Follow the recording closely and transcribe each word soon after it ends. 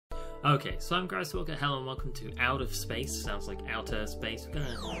Okay, so I'm Grasswalker. Hello and welcome to Out of Space. Sounds like outer space.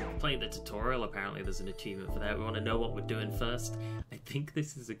 We're gonna play the tutorial. Apparently there's an achievement for that. We want to know what we're doing first. I think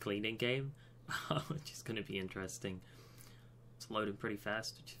this is a cleaning game, which is gonna be interesting. It's loading pretty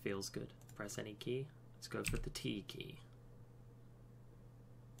fast, which feels good. Press any key. Let's go for the T key.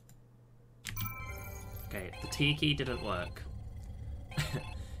 Okay, the T key didn't work.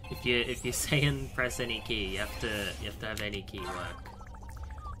 If you're saying press any key, you have to have any key work.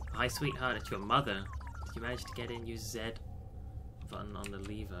 Hi sweetheart, it's your mother. Did you manage to get in? Use Z button on the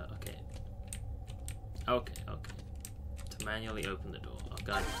lever. Okay. To manually open the door. I'll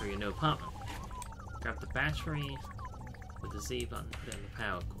guide you through your new apartment. Grab the battery with the Z button, put it in the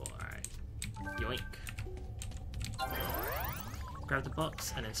power core. Alright. Yoink. Grab the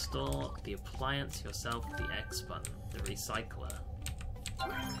box and install the appliance yourself with the X button, the recycler.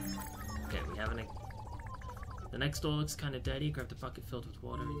 Okay, we have an... The next door looks kind of dirty. Grab the bucket filled with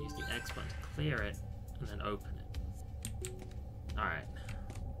water and use the X button to clear it, and then open it. Alright.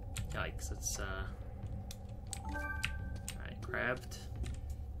 Yikes, it's, Alright, grabbed.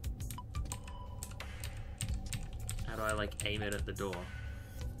 How do I, like, aim it at the door?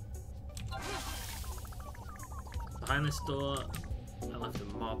 Behind this door, I left a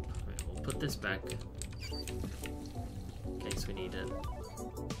mop. We'll put this back in case we need it.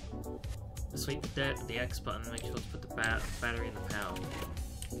 Sweep the X button, make sure to put the battery in the power.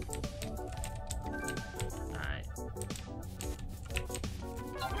 Alright.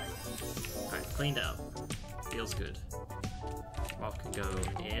 Alright, cleaned up. Feels good. Mop can go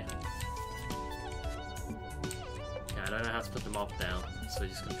in here. Yeah, I don't know how to put the mop down, so we're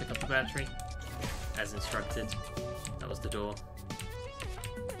just gonna pick up the battery, as instructed. That was the door.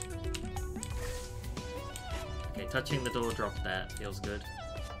 Okay, touching the door dropped that. Feels good.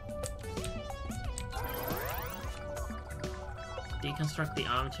 Deconstruct the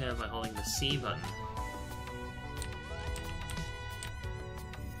armchair by holding the C button.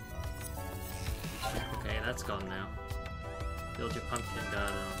 Okay, that's gone now. Build your pumpkin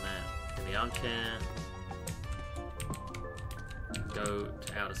garden on that. In the armchair. Go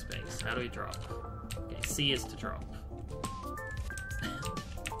to outer space. How do we drop? Okay, C is to drop.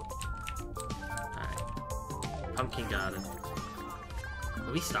 Alright. Pumpkin garden.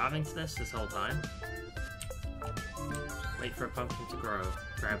 Are we starving to this whole time? Wait for a pumpkin to grow.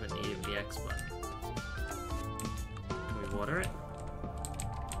 Grab it and eat the X button. Can we water it?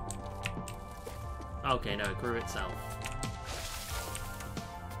 Okay, no, it grew itself.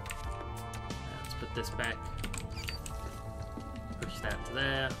 Let's put this back. Push that to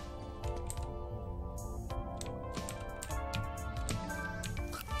there.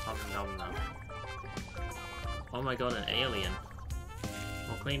 Nom nom nom. Oh my god, an alien.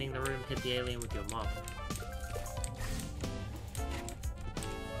 While cleaning the room, hit the alien with your mop.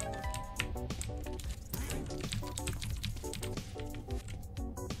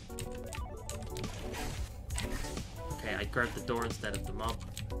 I grabbed the door instead of the mop.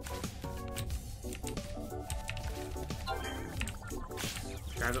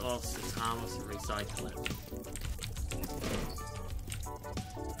 Grab it whilst it's harmless and recycle it.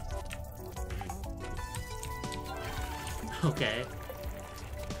 Okay.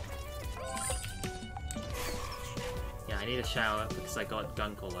 Yeah, I need a shower because I got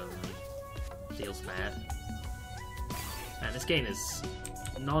gunk all over me. Feels bad. Man, this game is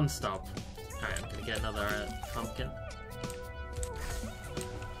non-stop. Alright, I'm gonna get another pumpkin.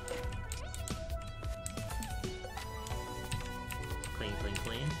 Clean, clean,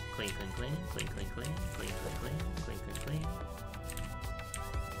 clean. Clean, clean, clean. Clean, clean, clean. Clean, clean, clean. Clean, clean, clean.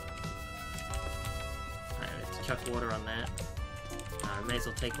 Alright, let's chuck water on that. I may as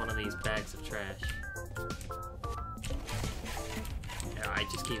well take one of these bags of trash. Yeah, I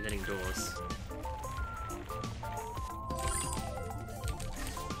just keep hitting doors.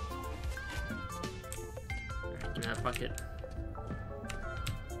 Alright, give me that bucket.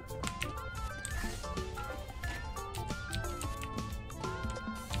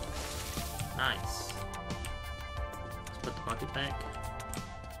 Nice. Let's put the bucket back.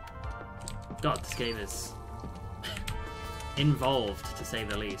 God, this game is involved, to say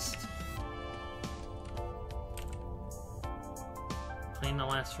the least. Clean the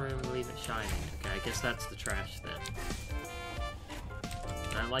last room and leave it shining. Okay, I guess that's the trash then.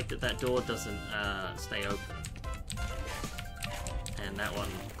 And I like that door doesn't stay open. And that one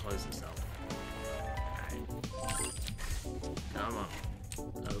closed itself. Alright. Come on.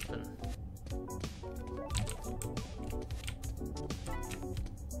 Open.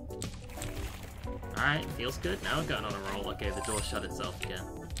 Alright, feels good. Now we're going on a roll. Okay, the door shut itself again.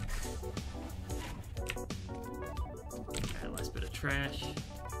 Okay, last bit of trash.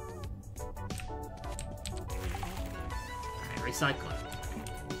 Recycler.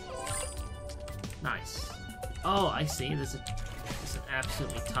 Nice. Oh, I see. There's an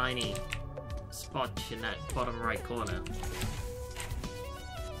absolutely tiny spot in that bottom right corner.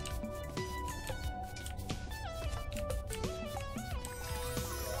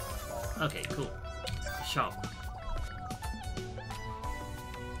 Okay, cool. Shop.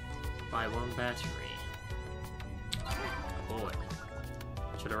 Buy 1 battery. Boy.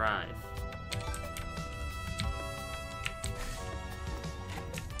 Should arrive.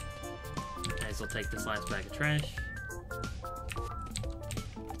 May as well take this last bag of trash.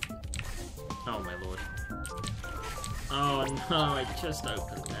 Oh my lord. Oh no, I just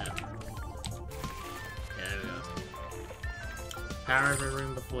opened that. Okay, there we go. Power every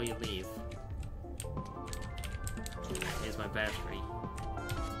room before you leave. Here's my battery.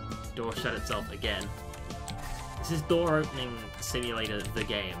 Door shut itself again. This is door opening simulator the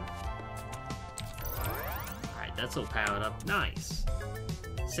game. Alright, that's all powered up. Nice!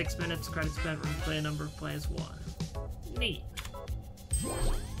 6 minutes, credits spent, room clear, number of players 1. Neat!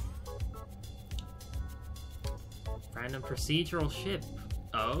 Random procedural ship.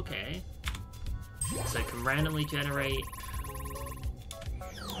 Oh, okay. So it can randomly generate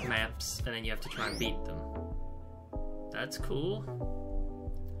maps, and then you have to try and beat them. That's cool.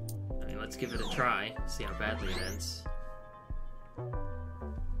 I mean, let's give it a try, see how badly it ends.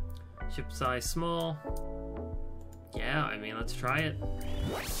 Ship size small. Yeah, I mean, let's try it.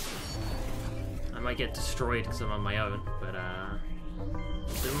 I might get destroyed because I'm on my own, but we'll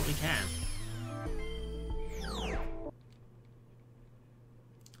do what we can.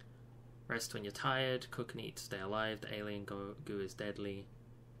 Rest when you're tired, cook and eat to stay alive, the alien goo is deadly.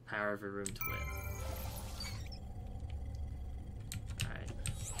 Power every room to win. Alright.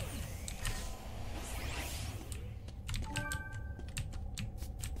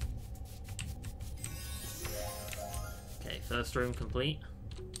 Okay, first room complete.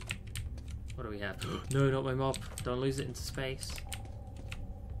 What do we have? No, not my mop. Don't lose it into space.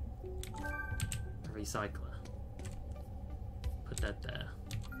 A recycler. Put that there.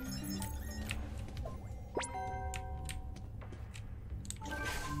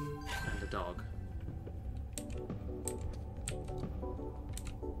 And a dog.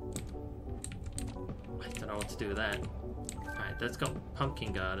 I don't know what to do with that. Alright, that's got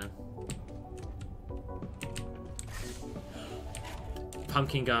pumpkin garden.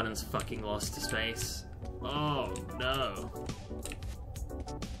 Pumpkin garden's fucking lost to space. Oh no.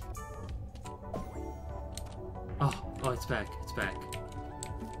 Oh, it's back. It's back.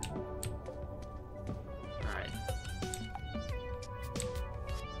 Alright.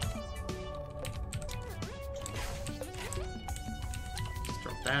 Just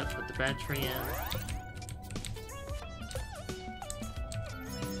drop that, put the battery in.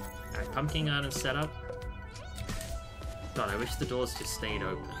 Alright, pumpkin garden set up. God, I wish the doors just stayed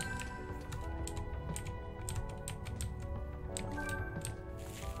open.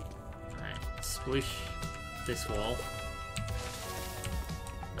 Alright, sploosh this wall.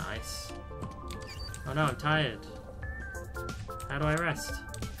 Nice. Oh no, I'm tired. How do I rest?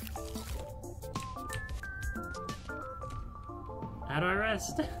 How do I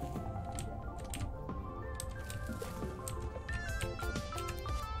rest?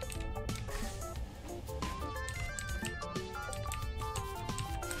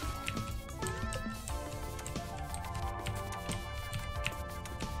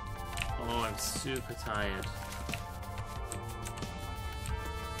 Oh, I'm super tired.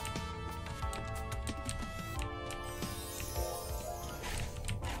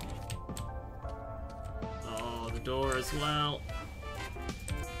 Oh, the door as well.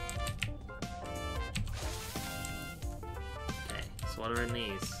 Okay, so what are in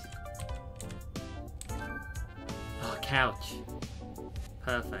these? Oh, couch.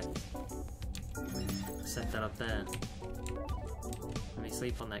 Perfect. Set that up there. Let me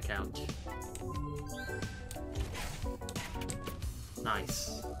sleep on that couch.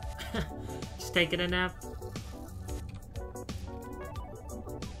 Nice. Just taking a nap.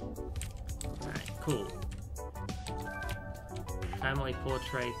 Alright, cool. Family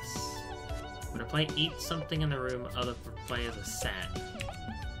portraits. When a player eats something in the room, other players are sad.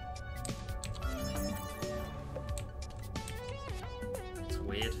 It's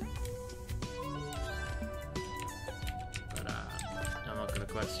weird. But I'm not gonna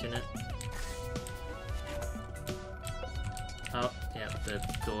question it. Oh, yeah, the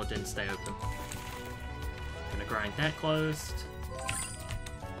door didn't stay open. Gonna grind that closed.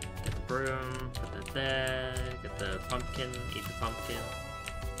 Get the broom, put that there. Get the pumpkin, eat the pumpkin.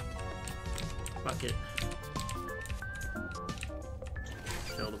 Bucket.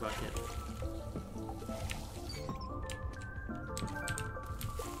 Fill the bucket.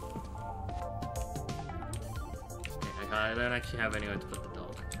 I don't actually have anywhere to put the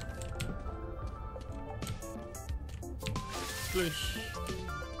dog. Sploosh.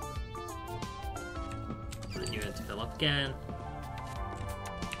 Put you in to fill up again.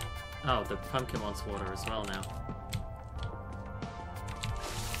 Oh, the pumpkin wants water as well now.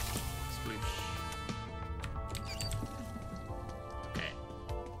 Sploosh. Okay.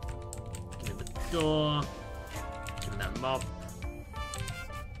 Give me the door. Give me that mop.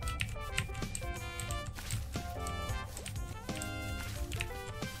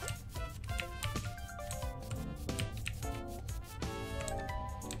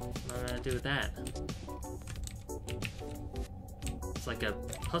 What am I gonna do with that? It's like a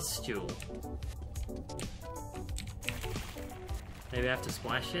pustule. Maybe I have to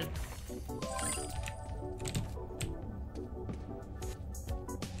splash it?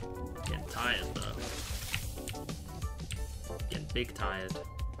 Getting tired though. Getting big tired.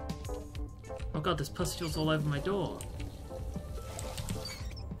 Oh god, there's pustules all over my door.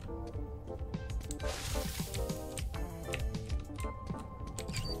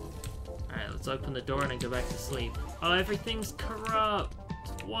 Alright, let's open the door and then go back to sleep. Oh, everything's corrupt!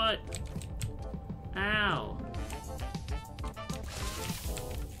 What? Ow!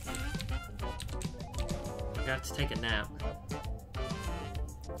 I'm gonna have to take a nap.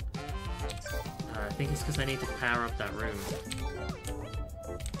 I think it's because I need to power up that room.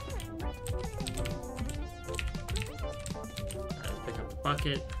 Let's pick up the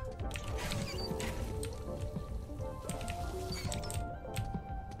bucket.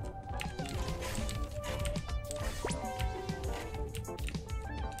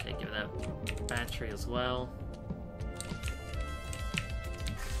 Okay, give it that battery as well.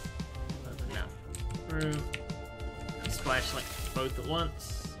 Open that room. Splash like both at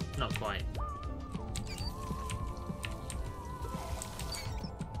once. Not quite.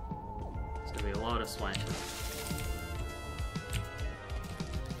 It's gonna be a lot of splashes.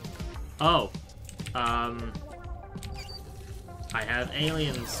 Oh! I have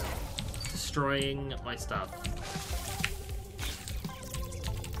aliens destroying my stuff.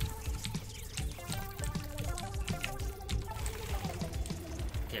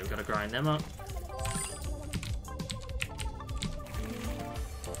 Okay, we've got to grind them up.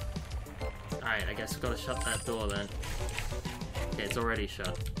 Alright, I guess we've got to shut that door then. Okay, it's already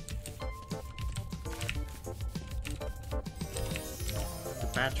shut. Put the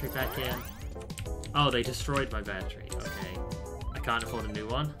battery back in. Oh, they destroyed my battery. Okay. I can't afford a new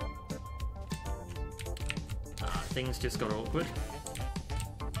one. Things just got awkward.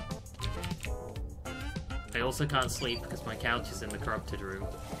 I also can't sleep because my couch is in the corrupted room.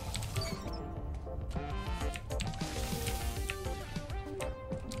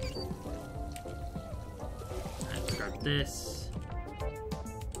 I have to grab this.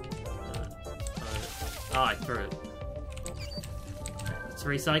 Oh, I threw it. Let's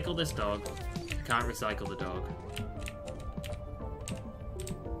recycle this dog. I can't recycle the dog.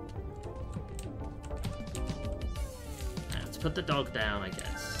 Let's put the dog down, I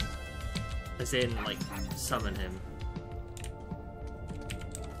guess. As in, like, summon him.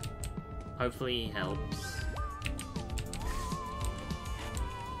 Hopefully he helps.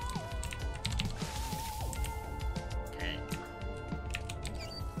 Okay.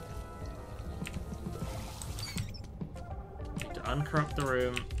 Need to uncorrupt the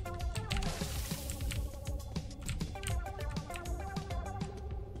room.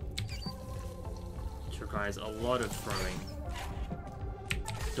 Which requires a lot of throwing.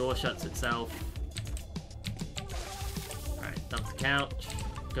 Door shuts itself. Alright, dump the couch.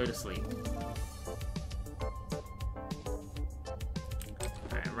 Go to sleep.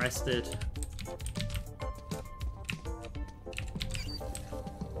 Alright, I'm rested.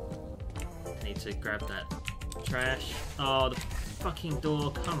 I need to grab that trash. Oh, the fucking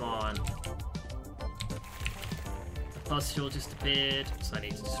door, come on. The pustule just appeared, so I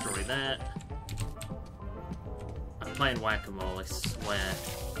need to destroy that. I'm playing whack-a-mole, I swear.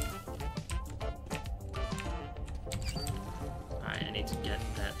 Alright, I need to get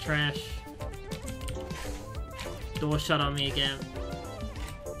that trash. Door shut on me again.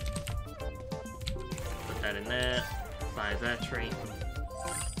 Put that in there. Buy a battery.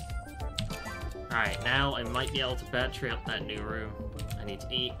 Alright, now I might be able to battery up that new room. I need to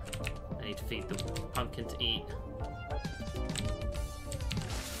eat. I need to feed the pumpkin to eat.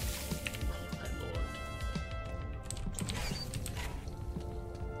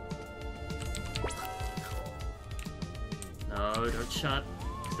 No, don't shut,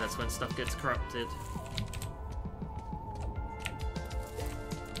 because that's when stuff gets corrupted.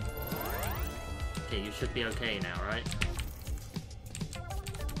 Okay, you should be okay now, right?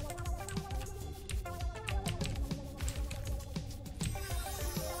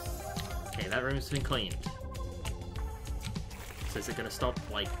 that room's been cleaned. So is it gonna stop,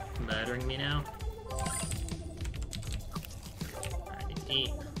 like, murdering me now? I need to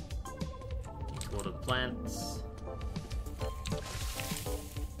eat. Need to water the plants.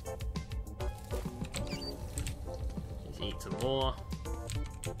 Need to eat some more.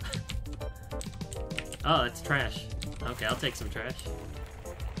 Oh, it's trash. Okay, I'll take some trash.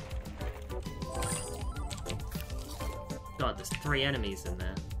 God, there's 3 enemies in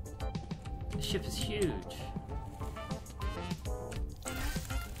there. The ship is huge.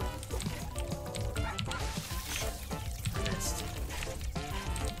 I missed.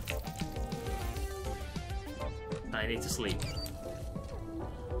 I need to sleep.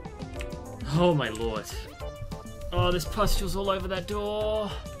 Oh my lord. Oh, there's pustules all over that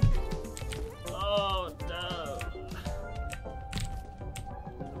door. Oh no.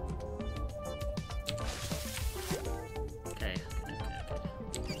 Okay.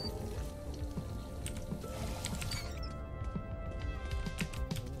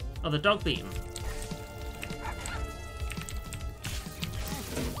 Oh, the dog beat him.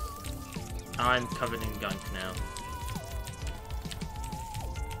 I'm covered in gunk now.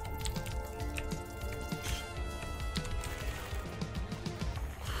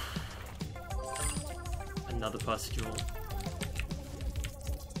 Another pustule.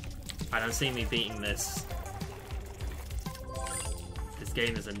 I don't see me beating this. This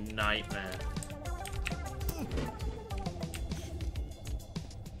game is a nightmare.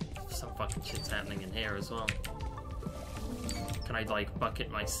 Some fucking shit's happening in here as well. Can I, like,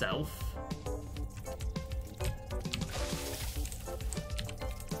 bucket myself?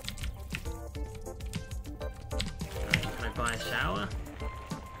 Can I buy a shower?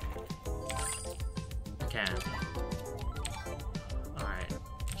 I can. Alright.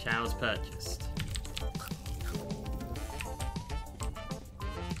 Shower's purchased.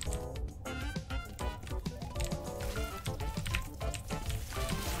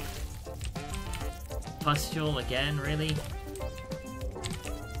 Pustule again, really?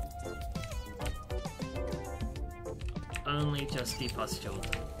 Only just depustuled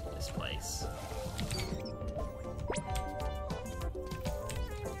this place.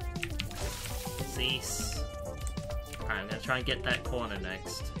 Cease. Alright, I'm gonna try and get that corner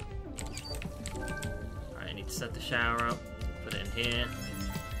next. Alright, I need to set the shower up, put it in here.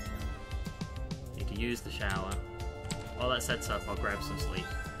 Need to use the shower. While that sets up, I'll grab some sleep.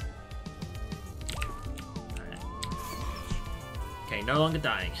 Alright. Okay, no longer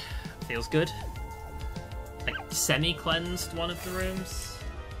dying. Feels good. I semi-cleansed one of the rooms.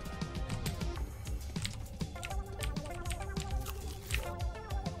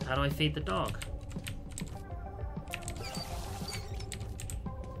 How do I feed the dog?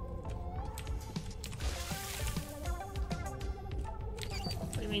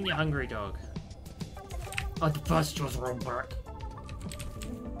 What do you mean, you hungry dog? Oh, the pustules roll back.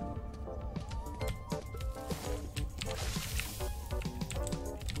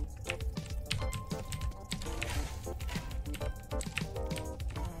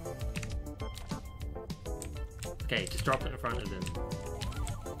 Okay, just drop it in front of him.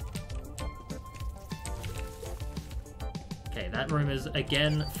 Okay, that room is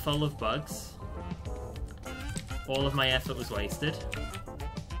again full of bugs. All of my effort was wasted.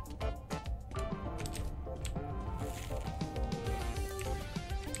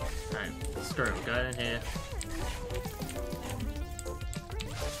 Alright, screw it, go in here.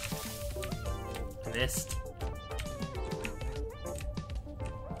 Missed.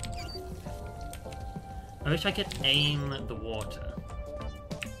 I wish I could aim the water.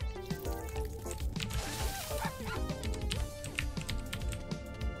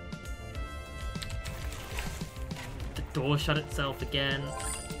 The door shut itself again.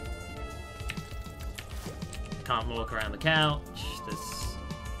 I can't walk around the couch. There's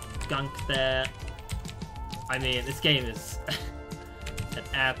gunk there. I mean, this game is an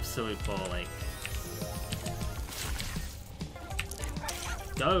absolute ball ache.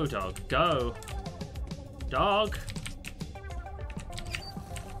 Go, dog, go! Dog!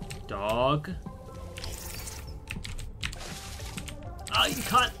 Dog! Oh, you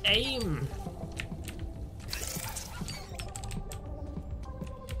can't aim!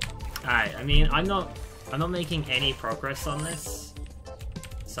 Alright, I mean, I'm not making any progress on this.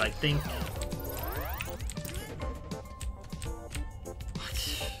 So I think...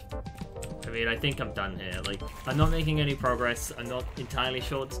 I think I'm done here. Like, I'm not making any progress. I'm not entirely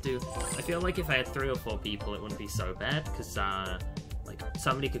sure what to do. I feel like if I had 3 or 4 people, it wouldn't be so bad, because, like,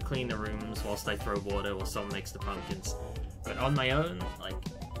 somebody could clean the rooms whilst I throw water, or someone makes the pumpkins. But on my own, like,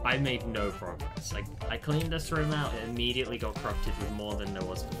 I made no progress. Like, I cleaned this room out, it immediately got corrupted with more than there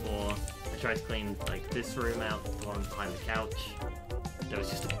was before. The tried to clean like this room out, the one behind the couch. There was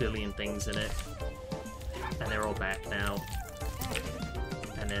just a billion things in it, and they're all back now.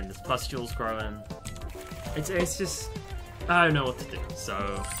 And then there's pustules growing. It's just, I don't know what to do.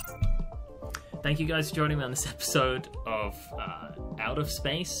 So thank you guys for joining me on this episode of Out of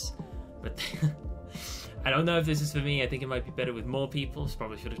Space. But I don't know if this is for me. I think it might be better with more people.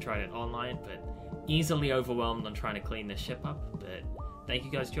 Probably should have tried it online, but easily overwhelmed on trying to clean this ship up. But thank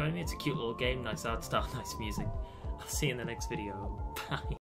you guys for joining me. It's a cute little game, nice art style, nice music. I'll see you in the next video. Bye.